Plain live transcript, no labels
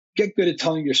get good at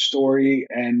telling your story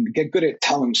and get good at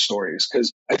telling stories.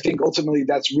 Because I think ultimately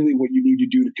that's really what you need to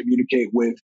do to communicate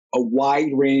with a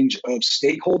wide range of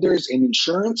stakeholders in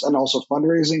insurance and also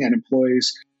fundraising and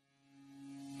employees.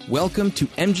 Welcome to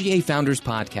MGA Founders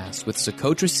Podcast with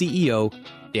Socotra CEO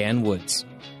Dan Woods.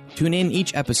 Tune in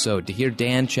each episode to hear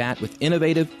Dan chat with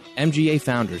innovative MGA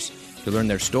founders to learn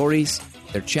their stories,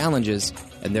 their challenges,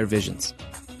 and their visions.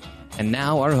 And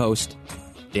now our host,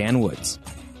 Dan Woods.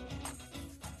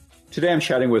 Today I'm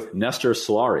chatting with Nestor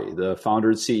Solari, the founder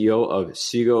and CEO of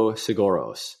Sigo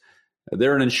Seguros.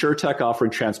 They're an insurtech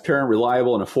offering transparent,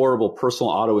 reliable, and affordable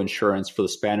personal auto insurance for the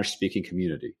Spanish-speaking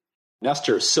community.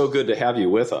 Nestor, so good to have you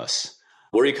with us.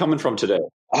 Where are you coming from today?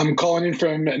 I'm calling in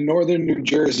from northern New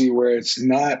Jersey, where it's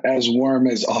not as warm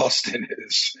as Austin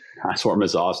is. As warm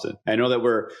as Austin. I know that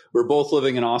we're both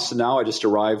living in Austin now. I just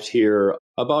arrived here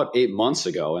about 8 months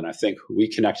ago, and I think we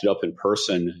connected up in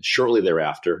person shortly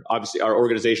thereafter. Obviously, our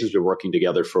organization's been working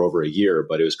together for over a year,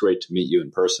 but it was great to meet you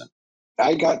in person.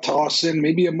 I got to Austin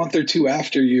maybe a month or two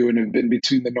after you and have been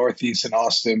between the Northeast and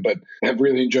Austin, but have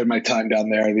really enjoyed my time down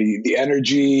there. The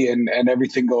energy and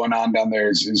everything going on down there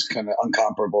is kind of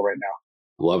incomparable right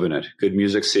now. Loving it. Good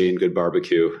music scene, good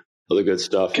barbecue, all the good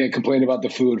stuff. Can't complain about the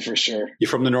food for sure. You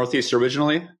from the Northeast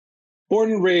originally?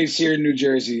 Born and raised here in New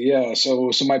Jersey, yeah. So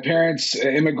my parents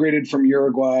immigrated from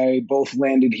Uruguay, both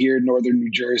landed here in northern New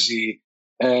Jersey.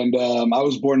 And I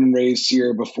was born and raised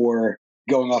here before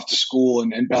going off to school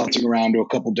and bouncing around to a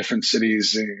couple different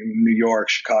cities in New York,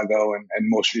 Chicago, and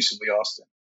most recently Austin.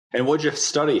 And what'd you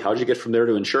study? How'd you get from there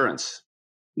to insurance?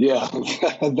 Yeah,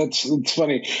 it's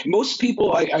funny. Most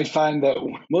people, I find that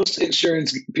most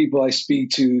insurance people I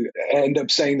speak to end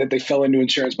up saying that they fell into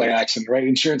insurance by accident, right?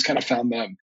 Insurance kind of found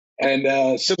them.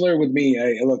 And similar with me,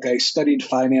 I studied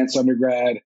finance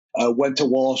undergrad, went to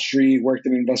Wall Street, worked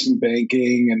in investment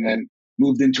banking, and then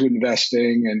moved into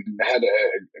investing and had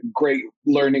a great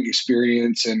learning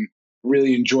experience and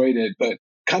really enjoyed it. But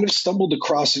kind of stumbled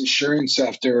across insurance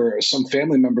after some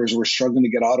family members were struggling to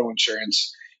get auto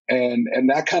insurance. And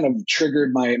that kind of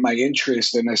triggered my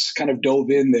interest, and I kind of dove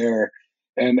in there,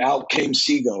 and out came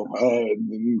Sigo.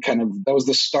 That was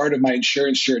the start of my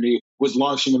insurance journey, was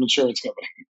launching an insurance company.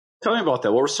 Tell me about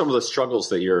that. What were some of the struggles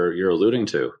that you're alluding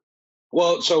to?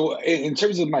 Well, so in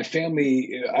terms of my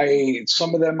family,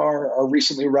 some of them are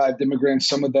recently arrived immigrants.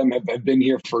 Some of them have been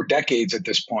here for decades at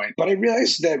this point. But I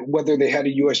realized that whether they had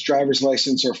a U.S. driver's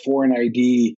license or foreign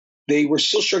ID, they were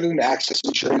still struggling to access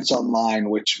insurance online,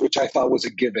 which I thought was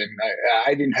a given.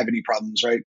 I didn't have any problems,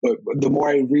 right? But the more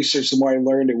I researched, the more I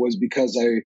learned it was because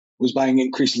I was buying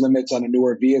increased limits on a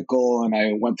newer vehicle, and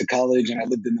I went to college and I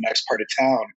lived in the next part of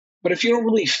town. But if you don't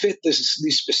really fit these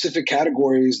specific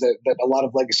categories that a lot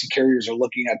of legacy carriers are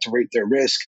looking at to rate their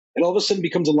risk, it all of a sudden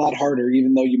becomes a lot harder,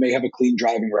 even though you may have a clean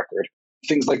driving record.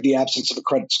 Things like the absence of a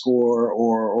credit score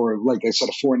or like I said,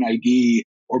 a foreign ID,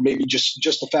 or maybe just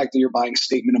the fact that you're buying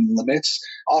state minimum limits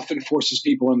often forces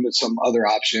people into some other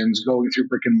options, going through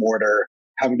brick and mortar,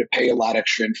 having to pay a lot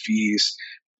extra in fees.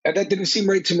 And that didn't seem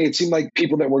right to me. It seemed like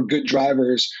people that were good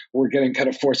drivers were getting kind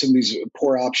of forced into these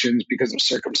poor options because of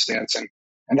circumstance.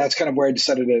 And that's kind of where I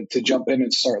decided to jump in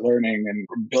and start learning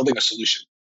and building a solution.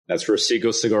 That's where Sigo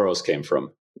Seguros came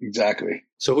from. Exactly.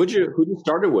 So who'd you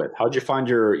started with? How'd you find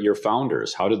your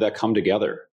founders? How did that come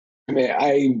together? I mean,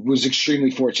 I was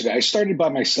extremely fortunate. I started by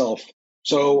myself.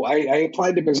 So I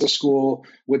applied to business school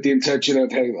with the intention of,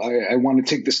 hey, I want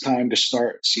to take this time to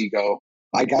start Sigo.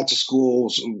 I got to school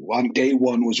on day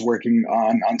one, was working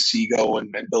on Sigo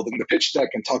and building the pitch deck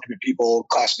and talking to people,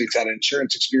 classmates had an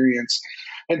insurance experience.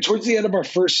 And towards the end of our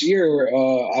first year,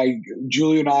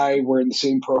 Julie and I were in the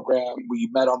same program. We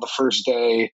met on the first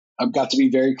day, got to be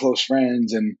very close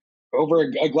friends. And over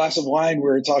a glass of wine, we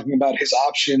were talking about his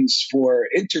options for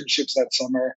internships that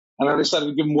summer. And I decided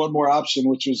to give him one more option,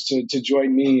 which was to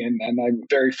join me. And I'm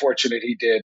very fortunate he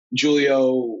did.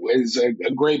 Julio is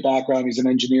a great background. He's an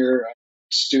engineer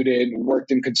student,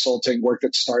 worked in consulting, worked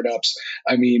at startups.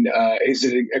 I mean, is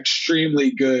an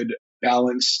extremely good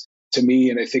balance to me.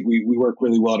 And I think we work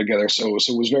really well together. So it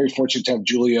was very fortunate to have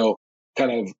Julio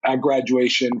kind of at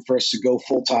graduation for us to go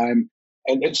full time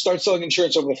and start selling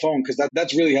insurance over the phone. Because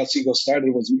that's really how Sigo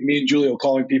started, was me and Julio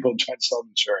calling people and trying to sell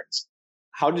insurance.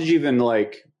 How did you even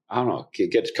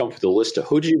get to come up with a list of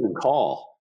who did you even call?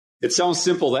 It sounds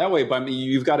simple that way, but I mean,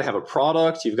 you've got to have a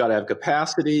product, you've got to have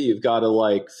capacity, you've got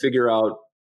to figure out,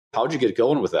 how'd you get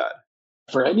going with that?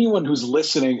 For anyone who's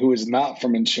listening who is not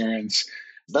from insurance,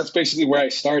 that's basically where I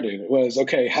started. It was,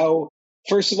 okay,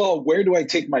 first of all, where do I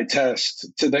take my test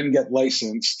to then get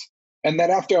licensed? And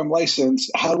then after I'm licensed,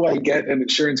 how do I get an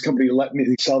insurance company to let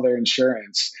me sell their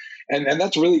insurance? And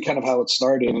that's really kind of how it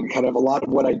started. And kind of a lot of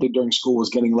what I did during school was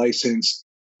getting licensed,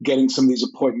 getting some of these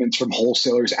appointments from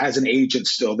wholesalers as an agent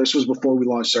still. This was before we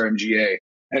launched our MGA.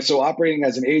 And so operating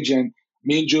as an agent,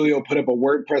 me and Julio put up a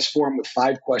WordPress form with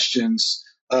 5 questions,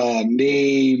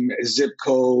 name, zip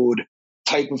code,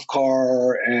 type of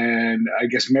car, and I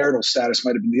guess marital status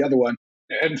might have been the other one,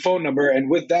 and phone number. And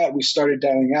with that, we started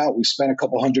dialing out. We spent a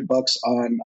couple $100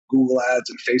 on Google ads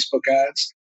and Facebook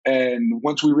ads. And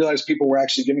once we realized people were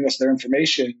actually giving us their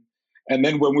information, and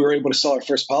then when we were able to sell our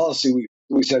first policy,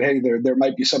 we said, hey, there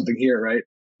might be something here, right?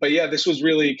 But yeah, this was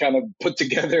really kind of put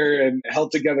together and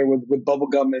held together with bubble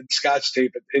gum and scotch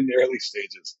tape in the early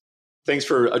stages. Thanks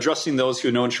for addressing those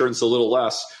who know insurance a little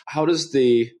less. How does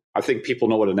I think people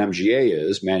know what an MGA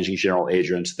is, managing general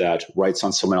agent that writes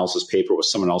on someone else's paper with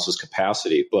someone else's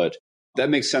capacity, but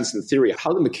that makes sense in theory. How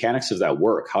do the mechanics of that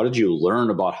work? How did you learn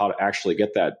about how to actually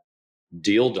get that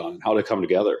deal done, how to come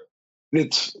together?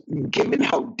 It's given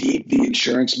how deep the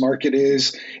insurance market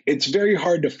is, it's very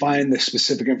hard to find the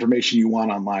specific information you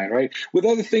want online, right? With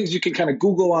other things, you can kind of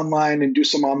Google online and do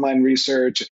some online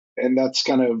research, and that's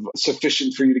kind of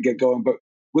sufficient for you to get going. But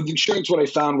with insurance, what I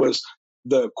found was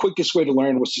the quickest way to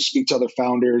learn was to speak to other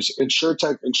founders,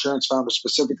 InsurTech, insurance founders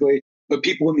specifically, but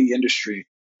people in the industry.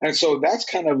 And so that's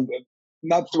kind of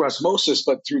not through osmosis,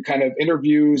 but through kind of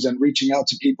interviews and reaching out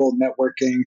to people,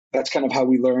 networking. That's kind of how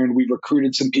we learned. We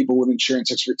recruited some people with insurance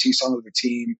expertise onto the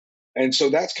team. And so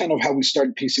that's kind of how we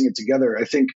started piecing it together. I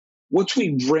think once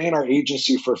we ran our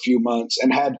agency for a few months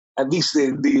and had at least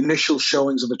the initial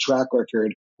showings of a track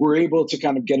record, we're able to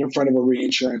kind of get in front of a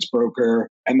reinsurance broker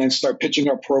and then start pitching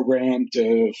our program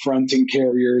to fronting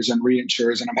carriers and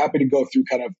reinsurers. And I'm happy to go through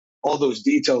kind of all those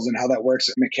details and how that works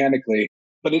mechanically.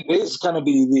 But it is kind of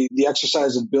the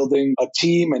exercise of building a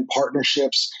team and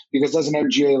partnerships, because as an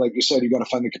MGA, like you said, you got to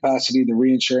find the capacity, the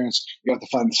reinsurance, you have to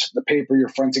find the paper, your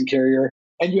fronting carrier,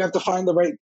 and you have to find the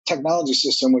right technology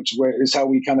system, which is how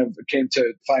we kind of came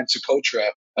to find Socotra.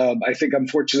 I think I'm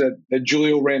fortunate that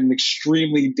Julio ran an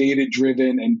extremely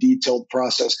data-driven and detailed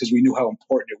process because we knew how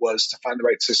important it was to find the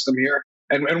right system here.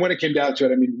 And when it came down to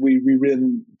it, I mean, we really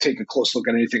didn't take a close look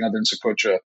at anything other than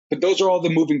Socotra. But those are all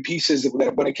the moving pieces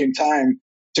that when it came time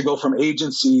to go from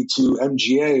agency to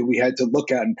MGA, we had to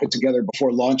look at and put together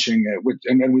before launching it.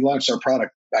 And we launched our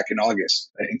product back in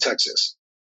August in Texas.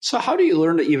 So how do you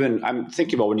learn to even, I'm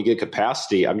thinking about when you get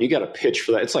capacity, I mean, you got to pitch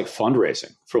for that. It's like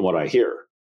fundraising from what I hear.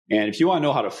 And if you want to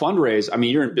know how to fundraise, I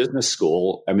mean, you're in business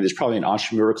school. I mean, there's probably an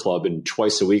entrepreneur club, and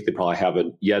twice a week, they probably have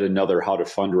yet another how to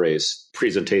fundraise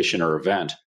presentation or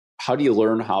event. How do you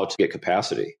learn how to get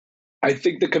capacity? I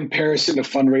think the comparison to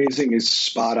fundraising is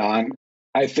spot on.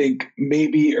 I think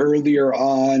maybe earlier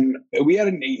on, we had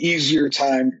an easier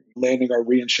time landing our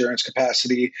reinsurance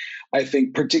capacity. I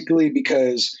think particularly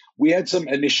because we had some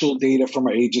initial data from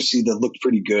our agency that looked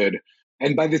pretty good.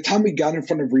 And by the time we got in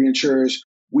front of reinsurers,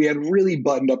 we had really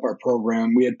buttoned up our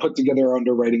program. We had put together our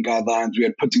underwriting guidelines. We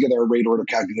had put together a rate order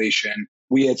calculation.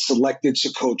 We had selected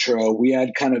Socotra. We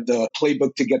had kind of the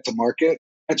playbook to get to market.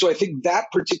 And so I think that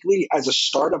particularly as a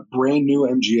startup brand new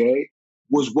MGA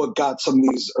was what got some of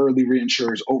these early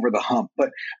reinsurers over the hump.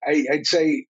 But I'd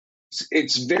say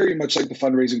it's very much like the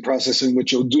fundraising process, in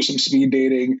which you'll do some speed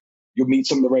dating, you'll meet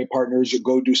some of the right partners, you'll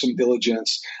go do some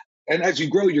diligence. And as you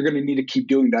grow, you're going to need to keep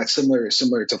doing that, similar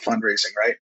to fundraising,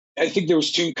 right? I think there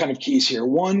was 2 kind of keys here.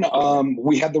 One,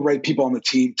 we had the right people on the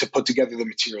team to put together the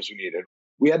materials we needed.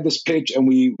 We had this pitch and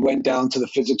we went down to the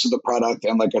physics of the product.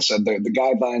 And like I said, the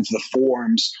guidelines, the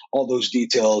forms, all those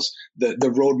details, the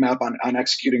roadmap on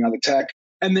executing on the tech.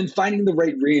 And then finding the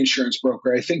right reinsurance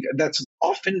broker. I think that's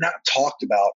often not talked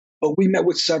about, but we met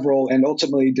with several and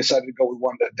ultimately decided to go with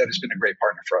one that has been a great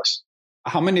partner for us.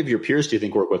 How many of your peers do you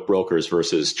think work with brokers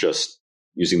versus just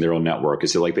using their own network?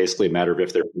 Is it like basically a matter of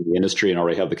if they're in the industry and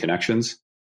already have the connections?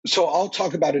 So I'll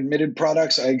talk about admitted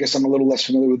products. I guess I'm a little less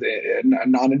familiar with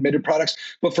non-admitted products.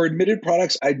 But for admitted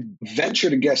products, I'd venture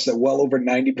to guess that well over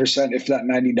 90%, if not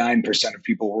 99% of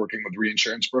people working with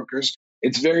reinsurance brokers.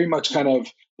 It's very much kind of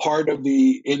part of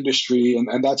the industry,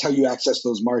 and that's how you access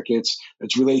those markets.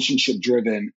 It's relationship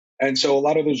driven. And so a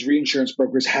lot of those reinsurance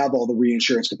brokers have all the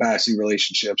reinsurance capacity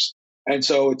relationships. And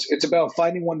so it's about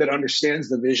finding one that understands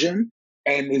the vision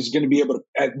and is going to be able to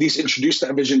at least introduce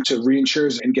that vision to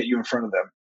reinsurers and get you in front of them.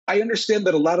 I understand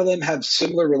that a lot of them have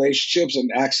similar relationships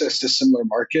and access to similar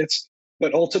markets,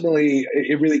 but ultimately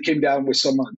it really came down with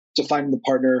someone to finding the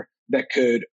partner that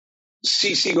could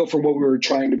see Sigo for what we were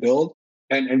trying to build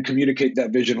and communicate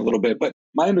that vision a little bit. But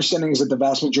my understanding is that the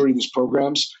vast majority of these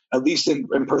programs, at least in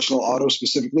personal auto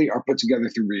specifically, are put together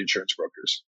through reinsurance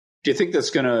brokers. Do you think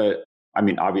that's going to, I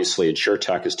mean, obviously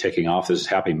InsurTech is taking off. This is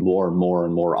happening more and more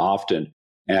and more often.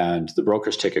 and the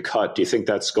brokers take a cut, do you think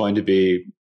that's going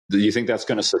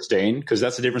to sustain? Because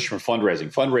that's the difference from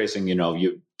fundraising. Fundraising,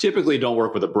 you typically don't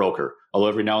work with a broker, although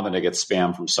every now and then I get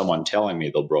spam from someone telling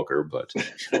me they'll broker, but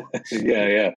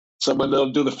yeah. Someone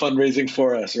that'll do the fundraising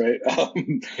for us, right?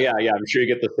 Yeah, I'm sure you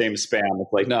get the same spam.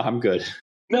 It's like, no, I'm good.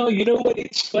 No, you know what?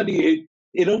 It's funny.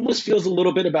 It almost feels a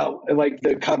little bit about like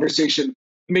the conversation,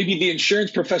 maybe the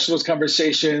insurance professionals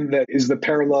conversation that is the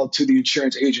parallel to the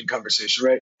insurance agent conversation,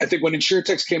 right? I think when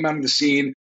InsurTechs came out of the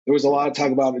scene, there was a lot of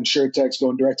talk about InsurTechs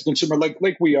going direct to consumer, like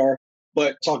we are,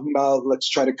 but talking about let's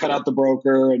try to cut out the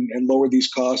broker and lower these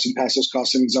costs and pass those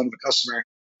cost savings on to the customer.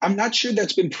 I'm not sure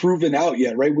that's been proven out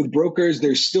yet, right? With brokers,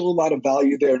 there's still a lot of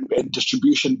value there in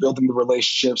distribution, building the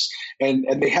relationships, and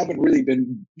they haven't really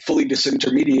been fully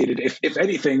disintermediated. If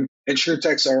anything,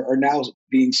 InsurTechs are now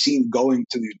being seen going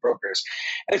to these brokers.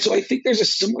 And so I think there's a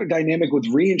similar dynamic with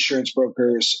reinsurance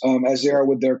brokers as there are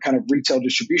with their kind of retail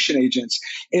distribution agents,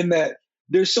 in that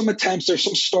there's some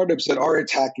startups that are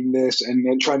attacking this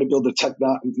and trying to build a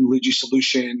technology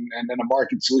solution and then a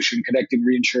market solution connecting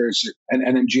reinsurers and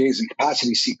MGAs and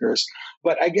capacity seekers.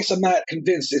 But I guess I'm not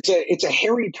convinced. It's a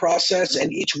hairy process,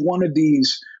 and each one of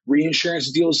these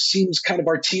reinsurance deals seems kind of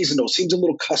artisanal, seems a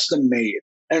little custom made.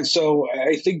 And so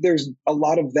I think there's a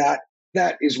lot of that.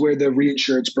 That is where the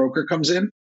reinsurance broker comes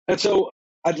in. And so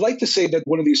I'd like to say that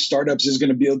one of these startups is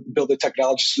going to build a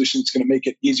technology solution that's going to make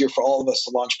it easier for all of us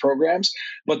to launch programs.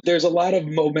 But there's a lot of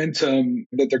momentum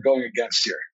that they're going against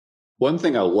here. One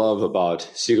thing I love about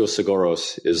Sigo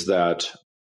Seguros is that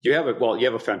you have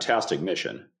a fantastic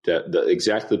mission,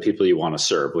 exactly the people you want to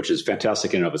serve, which is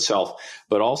fantastic in and of itself.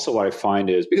 But also what I find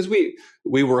is, because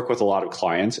we work with a lot of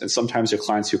clients, and sometimes they're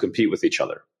clients who compete with each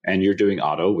other. And you're doing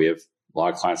auto. We have a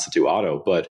lot of clients that do auto,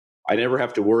 but I never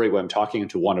have to worry when I'm talking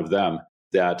to one of them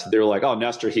that they're like, oh,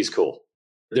 Nestor, he's cool.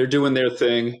 They're doing their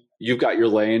thing. You've got your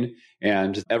lane,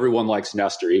 and everyone likes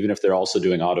Nestor, even if they're also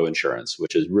doing auto insurance,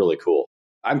 which is really cool.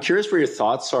 I'm curious where your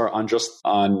thoughts are on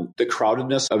the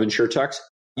crowdedness of InsurTechs.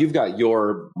 You've got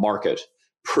your market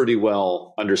pretty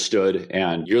well understood,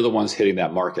 and you're the ones hitting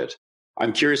that market.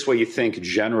 I'm curious what you think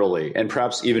generally, and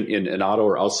perhaps even in auto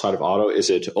or outside of auto. Is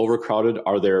it overcrowded?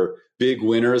 Are there big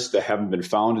winners that haven't been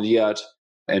founded yet?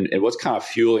 And what's kind of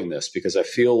fueling this? Because I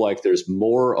feel like there's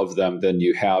more of them than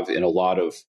you have in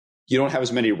you don't have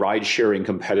as many ride-sharing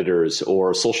competitors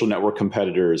or social network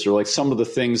competitors, or like some of the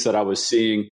things that I was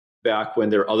seeing back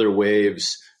when there are other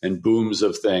waves and booms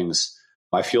of things.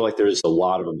 I feel like there's a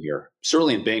lot of them here.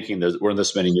 Certainly in banking, there weren't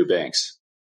this many new banks.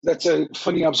 That's a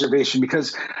funny observation,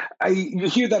 because you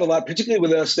hear that a lot, particularly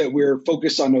with us, that we're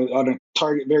focused on a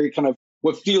target, very kind of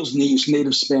what feels niche,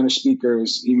 native Spanish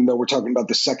speakers, even though we're talking about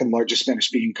the second largest Spanish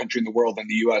speaking country in the world in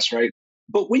the US, right?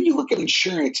 But when you look at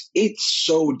insurance, it's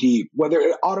so deep. Whether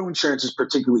auto insurance is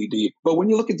particularly deep, but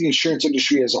when you look at the insurance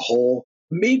industry as a whole,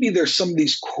 maybe there's some of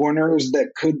these corners that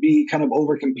could be kind of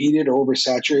overcompeted or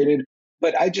oversaturated.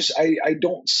 But I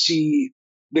don't see,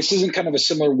 this isn't kind of a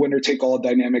similar winner take all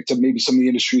dynamic to maybe some of the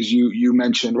industries you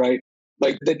mentioned, right?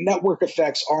 Like the network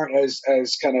effects aren't as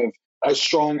kind of as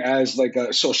strong as like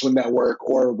a social network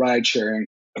or a ride sharing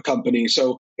a company.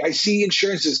 So I see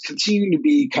insurance as continuing to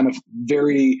be kind of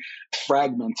very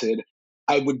fragmented.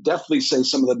 I would definitely say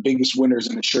some of the biggest winners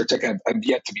in InsurTech have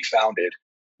yet to be founded.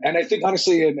 And I think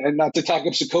honestly, and not to talk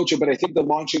up Socotra, but I think the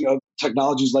launching of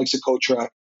technologies like Socotra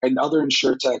and other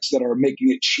InsurTechs that are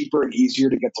making it cheaper and easier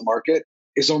to get to market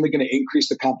is only going to increase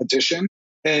the competition.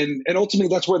 And ultimately,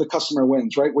 that's where the customer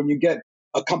wins, right? When you get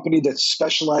a company that's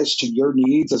specialized to your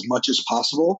needs as much as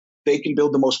possible, they can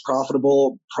build the most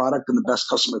profitable product and the best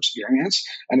customer experience.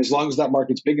 And as long as that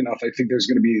market's big enough, I think there's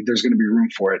going to be room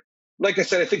for it. Like I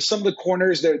said, I think some of the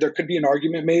corners there could be an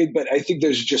argument made, but I think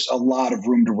there's just a lot of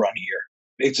room to run here.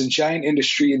 It's a giant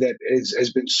industry that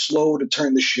has been slow to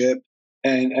turn the ship.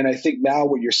 And I think now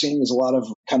what you're seeing is a lot of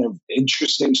kind of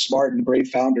interesting, smart, and brave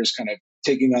founders kind of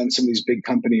taking on some of these big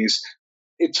companies.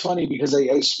 It's funny because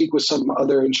I speak with some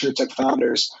other InsurTech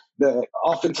founders that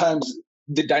oftentimes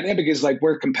the dynamic is like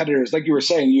we're competitors. Like you were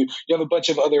saying, you have a bunch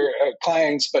of other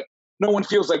clients, but no one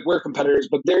feels like we're competitors.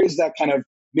 But there is that kind of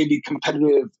maybe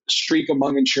competitive streak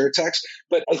among InsurTechs.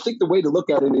 But I think the way to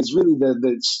look at it is really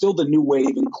still the new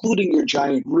wave, including your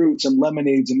giant Roots and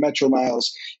Lemonades and Metro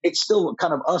Miles. It's still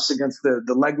kind of us against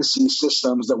the legacy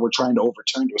systems that we're trying to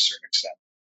overturn to a certain extent.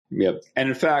 Yep. And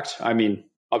in fact, I mean,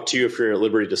 up to you if you're at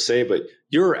liberty to say, but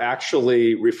you're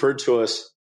actually referred to us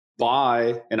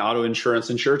by an auto insurance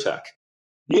InsurTech.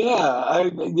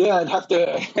 I'd have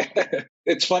to.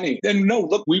 It's funny. And no,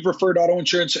 look, we've referred auto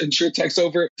insurance InsurTechs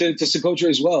over to Socotra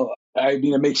as well. I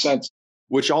mean, it makes sense.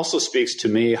 Which also speaks to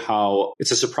me how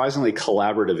it's a surprisingly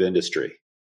collaborative industry.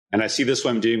 And I see this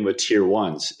when I'm dealing with tier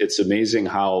ones. It's amazing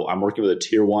how I'm working with a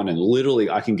tier one and literally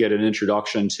I can get an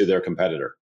introduction to their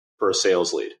competitor for a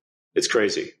sales lead. It's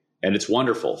crazy. And it's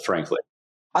wonderful, frankly.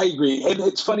 I agree. And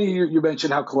it's funny you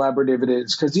mentioned how collaborative it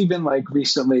is, because even like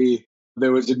recently,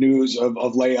 there was the news of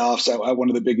layoffs at one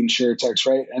of the big insurtechs,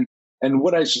 right? And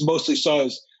what I mostly saw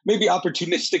is maybe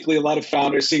opportunistically a lot of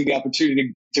founders seeing the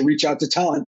opportunity to reach out to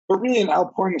talent, but really an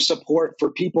outpouring of support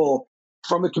for people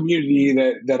from the community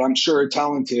that I'm sure are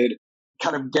talented,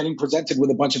 kind of getting presented with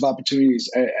a bunch of opportunities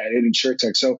at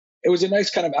insurtech. So it was a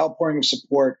nice kind of outpouring of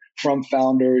support from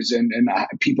founders and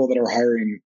people that are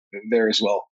hiring there as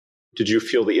well. Did you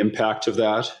feel the impact of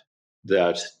that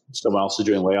someone else is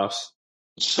doing layoffs?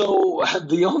 So I think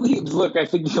the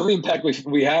only impact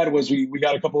we had was we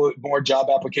got a couple more job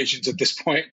applications at this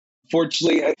point.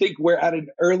 Fortunately, I think we're at an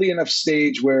early enough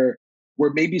stage where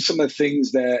maybe some of the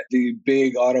things that the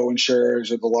big auto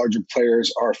insurers or the larger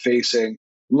players are facing,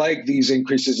 like these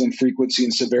increases in frequency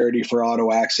and severity for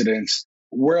auto accidents,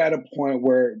 we're at a point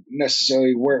where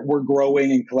necessarily we're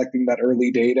growing and collecting that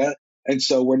early data. And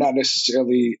so we're not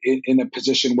necessarily in a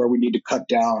position where we need to cut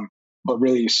down, but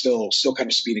really still kind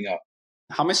of speeding up.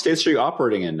 How many states are you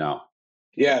operating in now?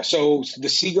 Yeah, so the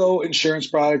Sigo insurance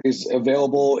product is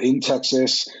available in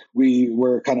Texas.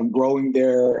 We're kind of growing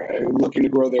there, looking to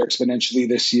grow there exponentially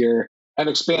this year and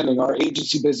expanding. Our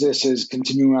agency business is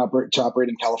continuing to operate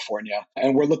in California,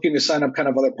 and we're looking to sign up kind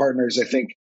of other partners. I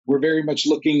think we're very much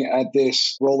looking at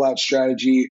this rollout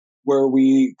strategy where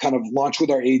we kind of launch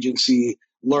with our agency,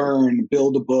 learn,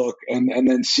 build a book, and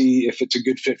then see if it's a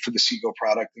good fit for the Sigo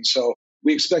product. And so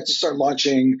we expect to start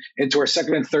launching into our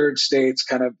second and third states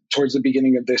kind of towards the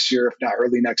beginning of this year, if not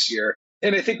early next year.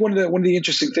 And I think one of the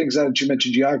interesting things that you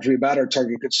mentioned geography about our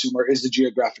target consumer is the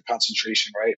geographic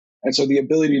concentration, right? And so the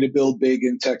ability to build big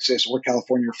in Texas or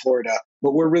California or Florida,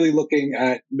 but we're really looking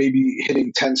at maybe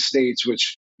hitting 10 states,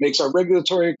 which makes our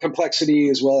regulatory complexity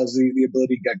as well as the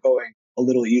ability to get going a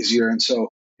little easier. And so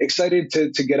excited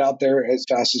to get out there as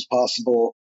fast as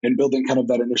possible and building kind of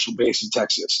that initial base in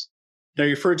Texas. Now,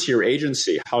 you referred to your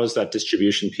agency. How does that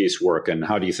distribution piece work and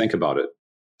how do you think about it?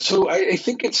 So I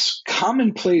think it's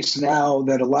commonplace now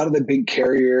that a lot of the big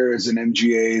carriers and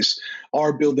MGAs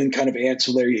are building kind of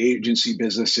ancillary agency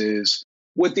businesses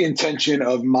with the intention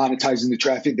of monetizing the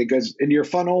traffic that goes into your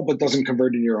funnel but doesn't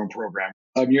convert in your own program.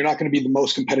 You're not going to be the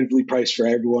most competitively priced for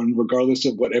everyone, regardless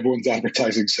of what everyone's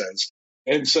advertising says.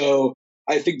 And so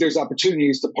I think there's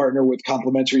opportunities to partner with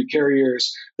complementary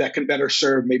carriers that can better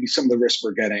serve maybe some of the risk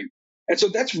we're getting. And so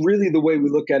that's really the way we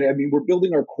look at it. I mean, we're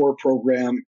building our core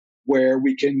program where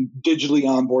we can digitally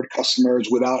onboard customers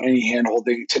without any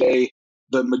handholding. Today,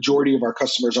 the majority of our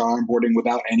customers are onboarding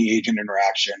without any agent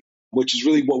interaction, which is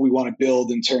really what we want to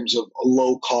build in terms of a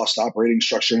low-cost operating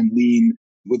structure and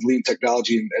with lean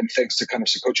technology. And thanks to kind of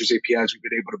Socotra's APIs, we've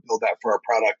been able to build that for our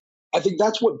product. I think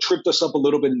that's what tripped us up a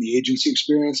little bit in the agency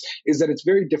experience, is that it's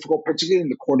very difficult, particularly in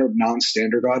the corner of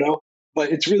non-standard auto.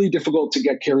 But it's really difficult to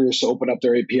get carriers to open up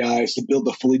their APIs, to build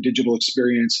a fully digital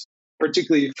experience,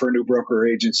 particularly for a new broker or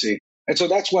agency. And so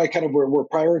that's why kind of we're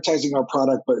prioritizing our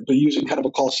product, but using kind of a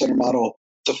call center model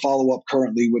to follow up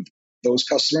currently with those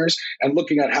customers and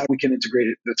looking at how we can integrate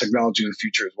the technology in the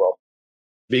future as well.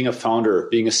 Being a founder,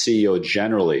 being a CEO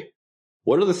generally,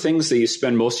 what are the things that you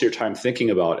spend most of your time thinking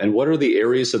about? And what are the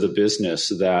areas of the business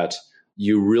that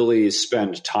you really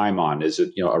spend time on? Is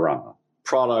it, around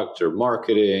product or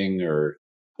marketing, or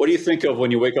what do you think of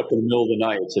when you wake up in the middle of the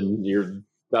night and you've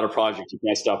got a project you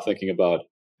can't stop thinking about?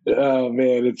 Oh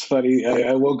man, it's funny.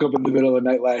 I woke up in the middle of the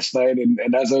night last night,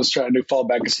 and as I was trying to fall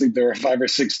back asleep, there were 5 or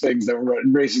 6 things that were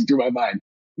racing through my mind.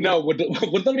 No, would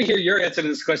love to hear your answer to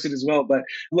this question as well. But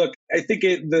look, I think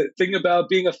the thing about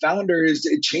being a founder is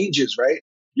it changes, right?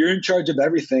 You're in charge of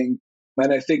everything,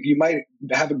 and I think you might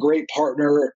have a great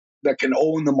partner that can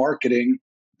own the marketing,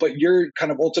 but you're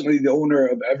kind of ultimately the owner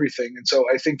of everything. And so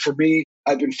I think for me,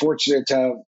 I've been fortunate to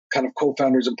have kind of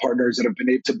co-founders and partners that have been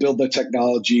able to build the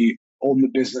technology, own the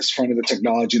business front of the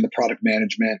technology and the product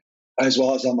management, as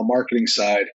well as on the marketing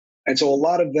side. And so a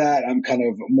lot of that I'm kind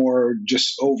of more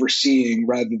just overseeing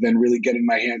rather than really getting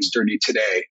my hands dirty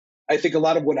today. I think a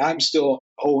lot of what I'm still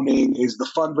owning is the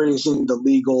fundraising, the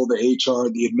legal, the HR,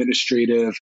 the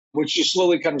administrative, which you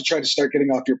slowly kind of try to start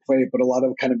getting off your plate, but a lot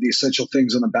of kind of the essential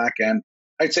things on the back end.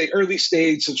 I'd say early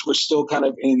stage, since we're still kind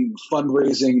of in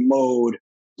fundraising mode,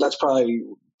 that's probably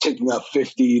taking up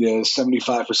 50 to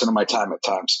 75% of my time at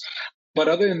times. But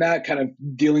other than that, kind of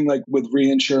dealing like with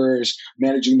reinsurers,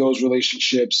 managing those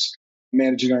relationships,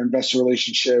 managing our investor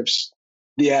relationships,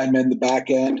 the admin, the back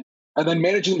end, and then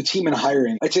managing the team and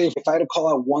hiring. I'd say if I had to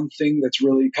call out one thing that's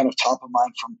really kind of top of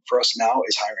mind for us now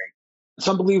is hiring. It's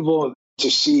unbelievable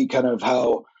to see kind of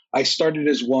how I started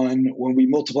as one, when we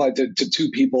multiplied to two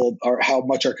people, or how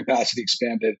much our capacity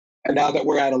expanded. And now that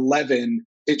we're at 11,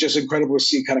 it's just incredible to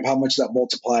see kind of how much that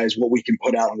multiplies what we can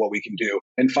put out and what we can do,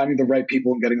 and finding the right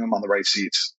people and getting them on the right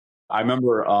seats. I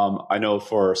remember, I know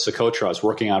for Socotra, I was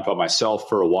working on it by myself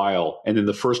for a while. And then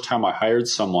the first time I hired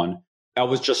someone, I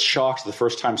was just shocked the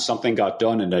first time something got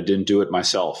done and I didn't do it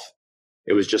myself.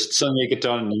 It was just something get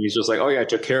done. And he's just like, oh yeah, I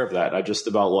took care of that. I just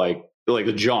about like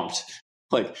jumped.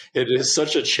 Like, it is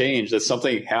such a change that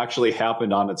something actually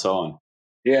happened on its own.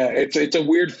 Yeah, it's a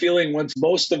weird feeling once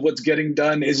most of what's getting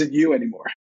done isn't you anymore.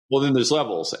 Well, then there's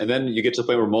levels. And then you get to the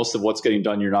point where most of what's getting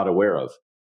done you're not aware of.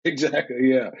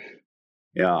 Exactly, yeah.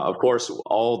 Yeah, of course,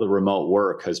 all the remote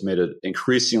work has made it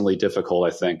increasingly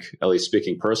difficult, I think, at least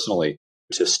speaking personally,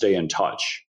 to stay in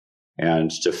touch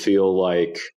and to feel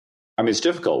like, I mean, it's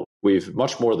difficult. We've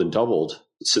much more than doubled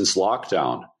since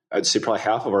lockdown. I'd say probably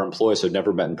half of our employees have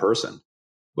never met in person,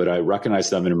 but I recognize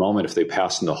them in a moment if they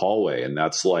pass in the hallway. And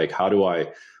that's like,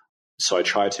 so I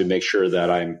try to make sure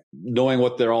that I'm knowing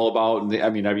what they're all about. I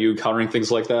mean, are you encountering things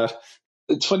like that?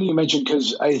 It's funny you mentioned,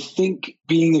 because I think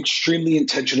being extremely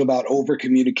intentional about over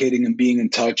communicating and being in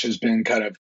touch has been kind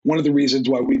of one of the reasons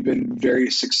why we've been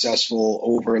very successful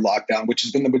over lockdown, which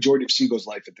has been the majority of Sigo's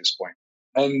life at this point.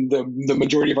 And the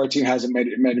majority of our team hasn't met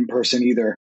in person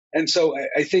either. And so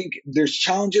I think there's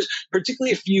challenges,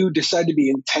 particularly if you decide to be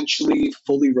intentionally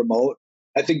fully remote.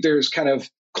 I think there's kind of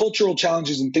cultural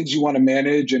challenges and things you want to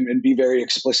manage and be very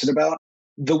explicit about.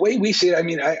 The way we see it, I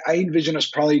mean, I envision us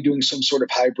probably doing some sort of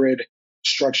hybrid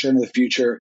structure in the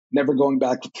future, never going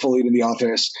back fully to the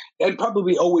office, and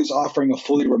probably always offering a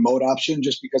fully remote option,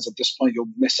 just because at this point you'll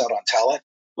miss out on talent.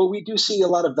 But we do see a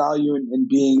lot of value in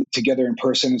being together in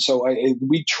person. And so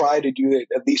we try to do it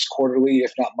at least quarterly,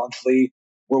 if not monthly,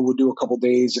 where we'll do a couple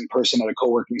days in person at a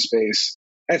co-working space.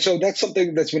 And so that's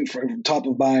something that's been top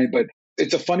of mind, but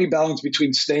it's a funny balance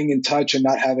between staying in touch and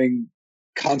not having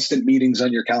constant meetings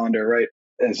on your calendar, right?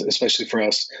 Especially for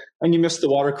us. And you missed the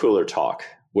water cooler talk,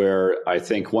 where I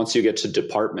think once you get to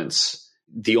departments,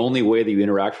 the only way that you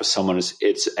interact with someone is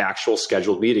it's actual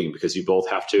scheduled meeting, because you both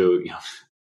have to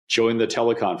join the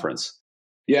teleconference.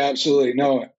 Yeah, absolutely.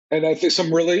 No. And I think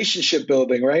some relationship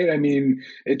building, right? I mean,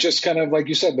 it just kind of, like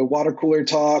you said, the water cooler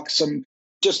talk,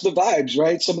 just the vibes,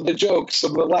 right? Some of the jokes,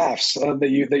 some of the laughs that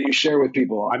you share with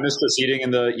people. I miss just eating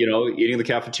in the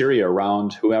cafeteria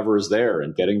around whoever is there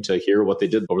and getting to hear what they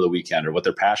did over the weekend or what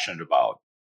they're passionate about,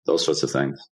 those sorts of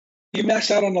things. You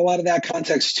max out on a lot of that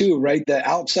context too, right? The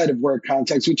outside of work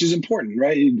context, which is important,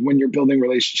 right? When you're building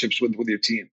relationships with your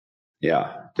team.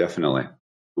 Yeah, definitely.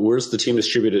 Where's the team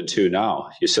distributed to now?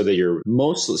 You said that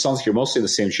it sounds like you're mostly in the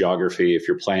same geography if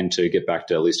you're planning to get back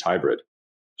to at least hybrid.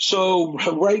 So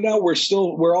right now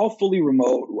we're all fully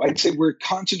remote. I'd say we're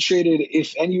concentrated,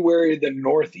 if anywhere, in the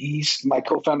Northeast. My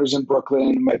co-founder's in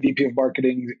Brooklyn. My VP of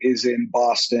marketing is in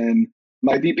Boston.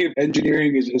 My VP of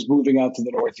engineering is moving out to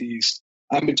the Northeast.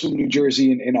 I'm between New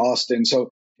Jersey and Austin. So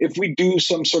if we do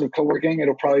some sort of co-working,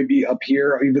 it'll probably be up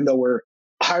here, even though we're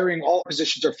hiring, all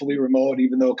positions are fully remote,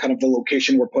 even though kind of the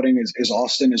location we're putting is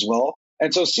Austin as well.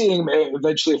 And so seeing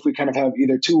eventually if we kind of have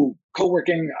either two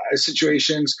co-working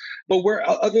situations, but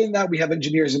other than that, we have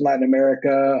engineers in Latin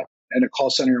America and a call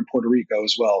center in Puerto Rico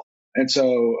as well. And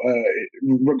so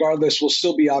regardless, we'll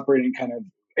still be operating kind of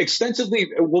extensively.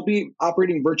 We'll be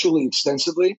operating virtually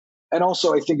extensively. And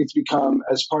also, I think it's become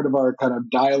as part of our kind of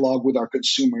dialogue with our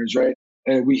consumers, right?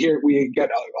 We get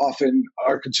often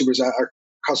our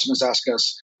customers ask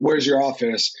us, "Where's your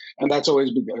office?" And that's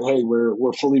always been, "Hey,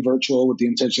 we're fully virtual with the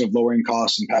intention of lowering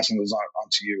costs and passing those on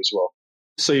to you as well."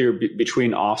 So you're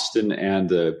between Austin and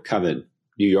the kind of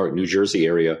New York, New Jersey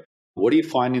area. What are you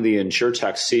finding the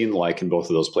insurtech scene like in both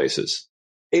of those places?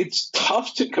 It's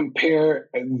tough to compare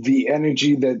the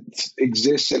energy that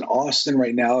exists in Austin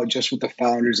right now just with the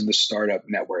founders and the startup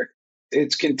network.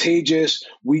 It's contagious.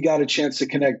 We got a chance to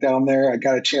connect down there. I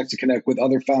got a chance to connect with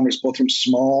other founders, both from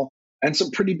small and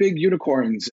some pretty big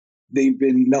unicorns. They've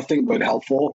been nothing but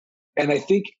helpful. And I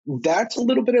think that's a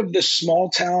little bit of the small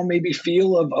town maybe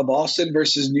feel of Austin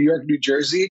versus New York, New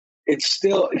Jersey. It's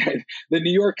still, the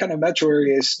New York kind of metro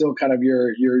area is still kind of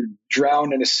you're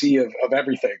drowned in a sea of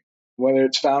everything, whether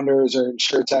it's founders or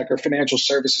insurtech or financial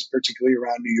services, particularly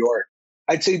around New York.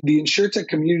 I'd say the insurtech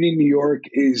community in New York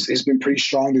has been pretty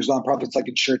strong. There's nonprofits like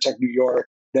Insurtech New York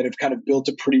that have kind of built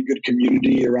a pretty good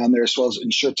community around there, as well as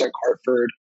Insurtech Hartford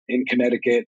in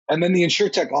Connecticut. And then the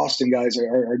Insurtech Austin guys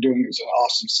are doing some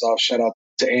awesome stuff. Shout out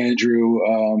to Andrew,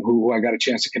 who I got a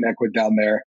chance to connect with down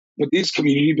there. But these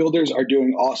community builders are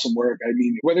doing awesome work. I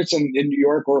mean, whether it's in New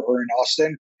York or in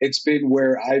Austin, it's been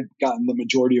where I've gotten the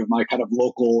majority of my kind of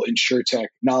local insurtech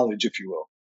knowledge, if you will.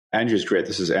 Andrew's great.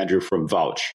 This is Andrew from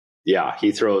Vouch. Yeah,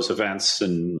 he throws events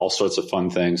and all sorts of fun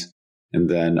things. And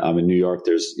then in New York,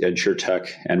 there's InsurTech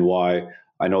NY.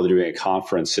 I know they're doing a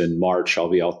conference in March. I'll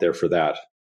be out there for that.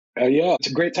 Yeah, it's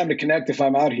a great time to connect if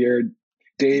I'm out here.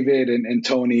 David and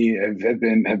Tony have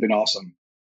been awesome.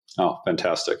 Oh,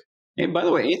 fantastic. And by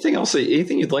the way,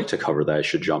 anything you'd like to cover that I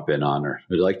should jump in on or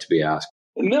would like to be asked?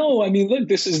 No, I mean, look,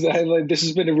 this has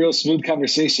been a real smooth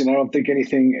conversation. I don't think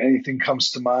anything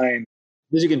comes to mind.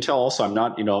 As you can tell, also, I'm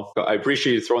not, I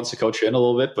appreciate you throwing Socotra in a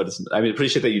little bit, but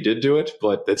appreciate that you did do it,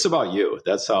 but it's about you.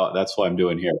 That's what I'm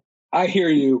doing here. I hear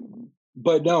you,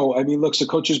 but no, I mean, look,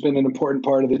 Socotra's been an important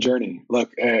part of the journey.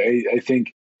 Look, I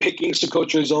think picking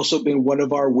Socotra has also been one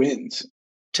of our wins.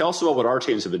 Tell us about what our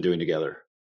teams have been doing together.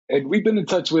 And we've been in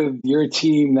touch with your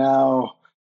team now,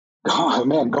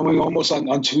 going almost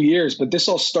on 2 years. But this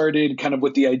all started kind of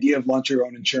with the idea of launch your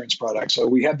own insurance product. So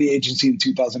we had the agency in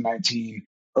 2019.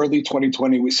 Early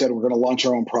 2020, we said we're going to launch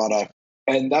our own product.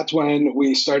 And that's when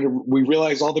we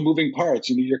realized all the moving parts.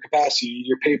 You need your capacity, you need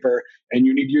your paper, and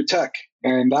you need your tech.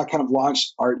 And that kind of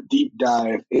launched our deep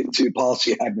dive into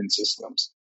policy admin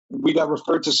systems. We got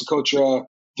referred to Socotra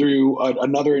through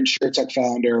another insurtech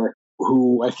founder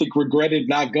who I think regretted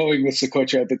not going with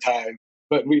Socotra at the time.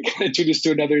 But we got introduced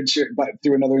to another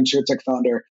insurtech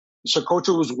founder.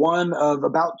 Socotra was one of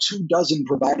about 24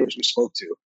 providers we spoke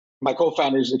to. My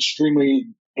co-founder is extremely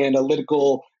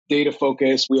analytical, data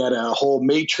focused. We had a whole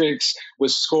matrix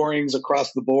with scorings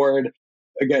across the board.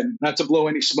 Again, not to blow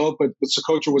any smoke, but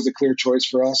Socotra was a clear choice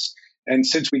for us. And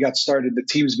since we got started, the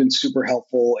team's been super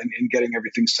helpful in getting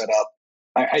everything set up.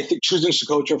 I think choosing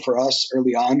Socotra for us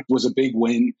early on was a big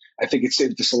win. I think it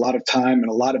saved us a lot of time and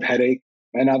a lot of headache.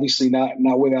 And obviously not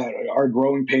without our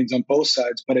growing pains on both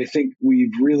sides, but I think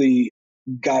we've really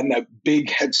gotten a big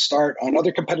head start on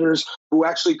other competitors who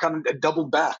actually kind of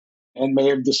doubled back and may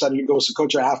have decided to go with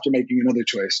Socotra after making another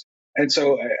choice. And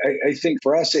so I think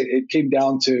for us, it came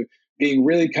down to being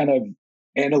really kind of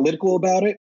analytical about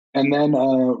it. And then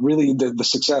really the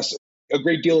success, a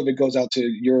great deal of it goes out to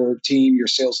your team, your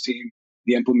sales team,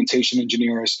 the implementation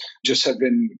engineers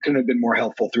couldn't have been more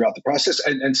helpful throughout the process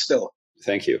and still.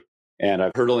 Thank you. And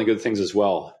I've heard only good things as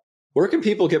well. Where can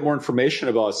people get more information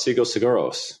about Sigo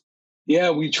Seguros?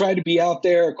 Yeah, we try to be out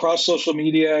there across social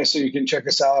media. So you can check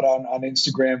us out on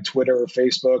Instagram, Twitter, or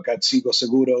Facebook at Sigo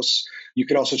Seguros. You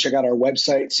can also check out our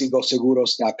website,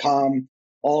 sigoseguros.com.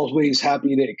 Always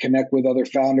happy to connect with other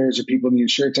founders or people in the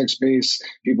insurtech space.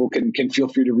 People can feel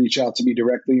free to reach out to me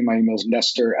directly. My email is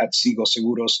Nestor at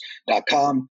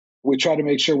sigoseguros.com. We try to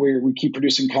make sure we keep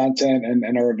producing content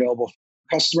and are available for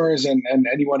customers and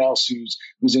anyone else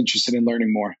who's interested in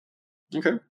learning more.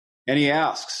 Okay. Any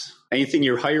asks? Anything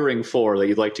you're hiring for that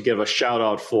you'd like to give a shout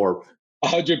out for?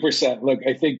 100%. Look,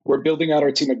 I think we're building out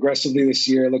our team aggressively this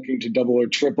year, looking to double or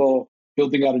triple,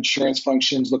 building out insurance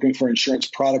functions, looking for insurance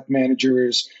product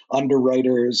managers,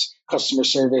 underwriters, customer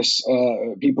service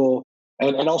people,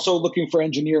 and also looking for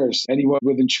engineers. Anyone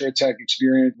with insurtech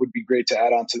experience would be great to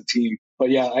add on to the team. But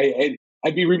yeah,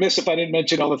 I'd be remiss if I didn't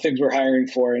mention all the things we're hiring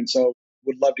for. And so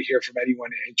would love to hear from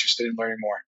anyone interested in learning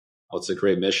more. Oh, it's a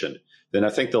great mission. Then I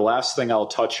think the last thing I'll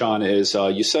touch on is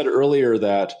you said earlier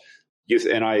that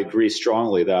and I agree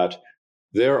strongly that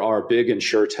there are big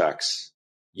insurtechs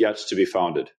yet to be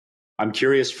founded. I'm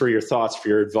curious for your thoughts, for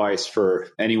your advice for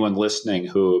anyone listening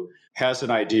who has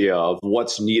an idea of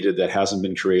what's needed that hasn't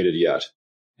been created yet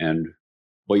and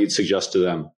what you'd suggest to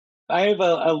them. I have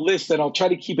a list and I'll try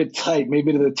to keep it tight,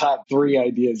 maybe to the top 3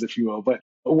 ideas, if you will. But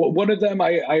one of them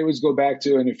I always go back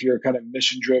to, and if you're kind of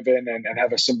mission driven and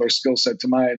have a similar skill set to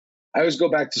mine, I always go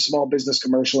back to small business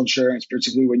commercial insurance,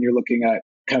 particularly when you're looking at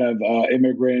kind of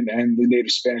immigrant and the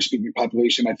native Spanish speaking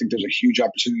population. I think there's a huge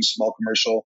opportunity in small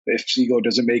commercial if Sigo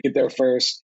doesn't make it there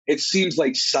first. It seems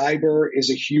like cyber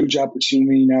is a huge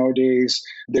opportunity nowadays.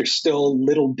 There's still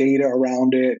little data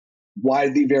around it,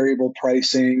 widely variable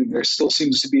pricing. There still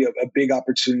seems to be a big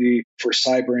opportunity for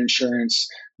cyber insurance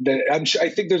that I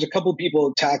think there's a couple of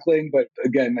people tackling, but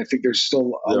again, I think there's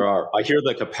still... There are. I hear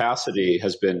the capacity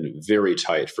has been very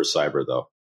tight for cyber, though.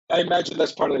 I imagine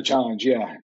that's part of the challenge,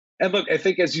 yeah. And look, I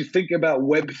think as you think about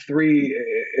Web3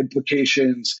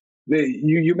 implications,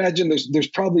 you imagine there's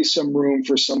probably some room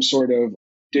for some sort of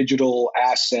digital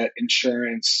asset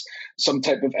insurance, some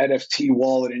type of NFT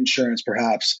wallet insurance,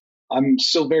 perhaps. I'm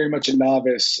still very much a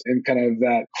novice in kind of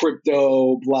that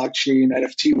crypto, blockchain,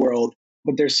 NFT world,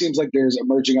 but there seems like there's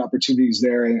emerging opportunities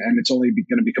there, and it's only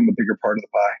going to become a bigger part of the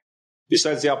pie.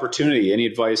 Besides the opportunity, any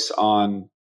advice on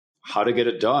how to get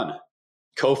it done?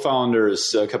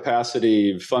 co-founders,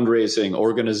 capacity, fundraising,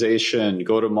 organization,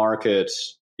 go-to-market.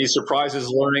 Any surprises,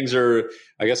 learnings, or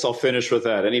I guess I'll finish with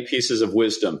that. Any pieces of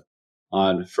wisdom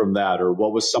from that, or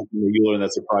what was something that you learned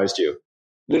that surprised you?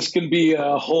 This can be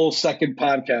a whole second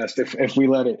podcast if we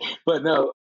let it. But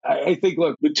no, I think,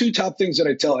 look, the two top things that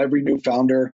I tell every new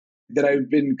founder that I've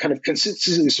been kind of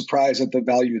consistently surprised at the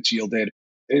value it's yielded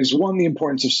is, one, the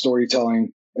importance of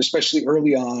storytelling, especially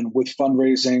early on with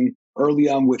fundraising, early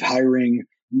on with hiring,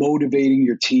 motivating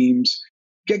your teams.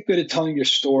 Get good at telling your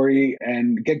story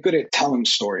and get good at telling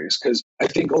stories, because I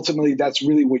think ultimately that's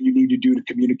really what you need to do to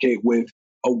communicate with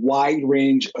a wide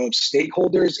range of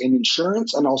stakeholders in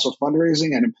insurance and also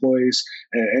fundraising and employees.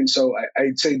 And so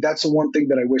I'd say that's the one thing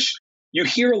that I wish you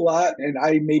hear a lot, and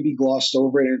I maybe glossed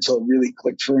over it until it really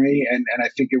clicked for me. And I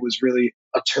think it was really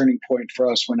a turning point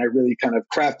for us when I really kind of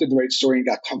crafted the right story and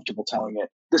got comfortable telling it.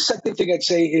 The second thing I'd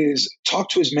say is talk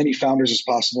to as many founders as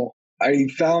possible. I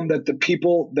found that the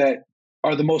people that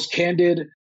are the most candid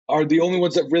are the only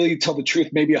ones that really tell the truth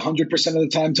maybe 100% of the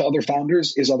time to other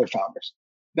founders is other founders.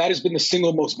 That has been the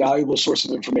single most valuable source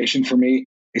of information for me,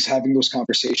 is having those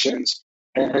conversations.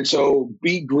 And so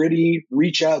be gritty,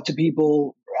 reach out to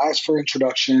people, ask for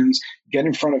introductions, get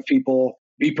in front of people,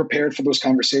 be prepared for those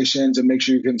conversations, and make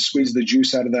sure you can squeeze the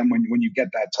juice out of them when you get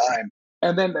that time.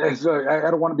 And then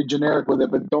I don't want to be generic with it,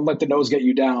 but don't let the no's get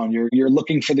you down. You're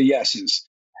looking for the yeses.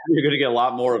 You're going to get a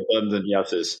lot more of them than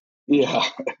yeses. Yeah,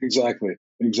 exactly.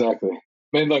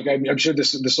 Man, look, I'm sure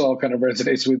this all kind of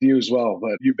resonates with you as well,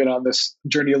 but you've been on this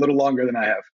journey a little longer than I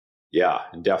have. Yeah,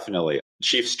 definitely.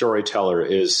 Chief storyteller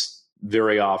is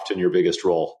very often your biggest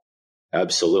role.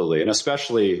 Absolutely. And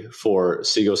especially for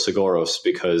Sigo Seguros,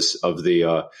 because of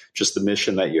the just the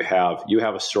mission that you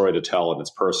have a story to tell, and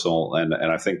it's personal. And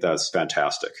I think that's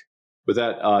fantastic. With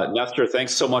that, Nestor,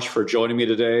 thanks so much for joining me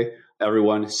today.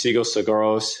 Everyone, Sigo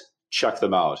Seguros, check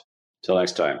them out. Till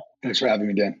next time. Thanks for having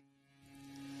me, Dan.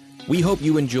 We hope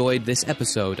you enjoyed this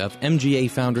episode of MGA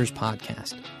Founders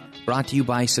Podcast, brought to you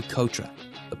by Socotra,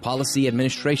 the policy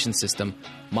administration system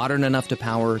modern enough to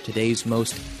power today's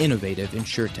most innovative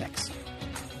insurtechs.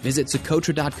 Visit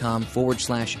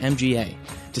Socotra.com/MGA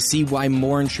to see why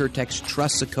more insurtechs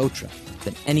trust Socotra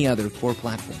than any other core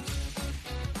platform.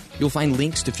 You'll find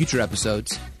links to future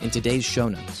episodes in today's show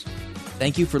notes.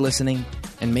 Thank you for listening,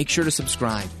 and make sure to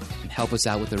subscribe and help us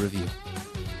out with a review.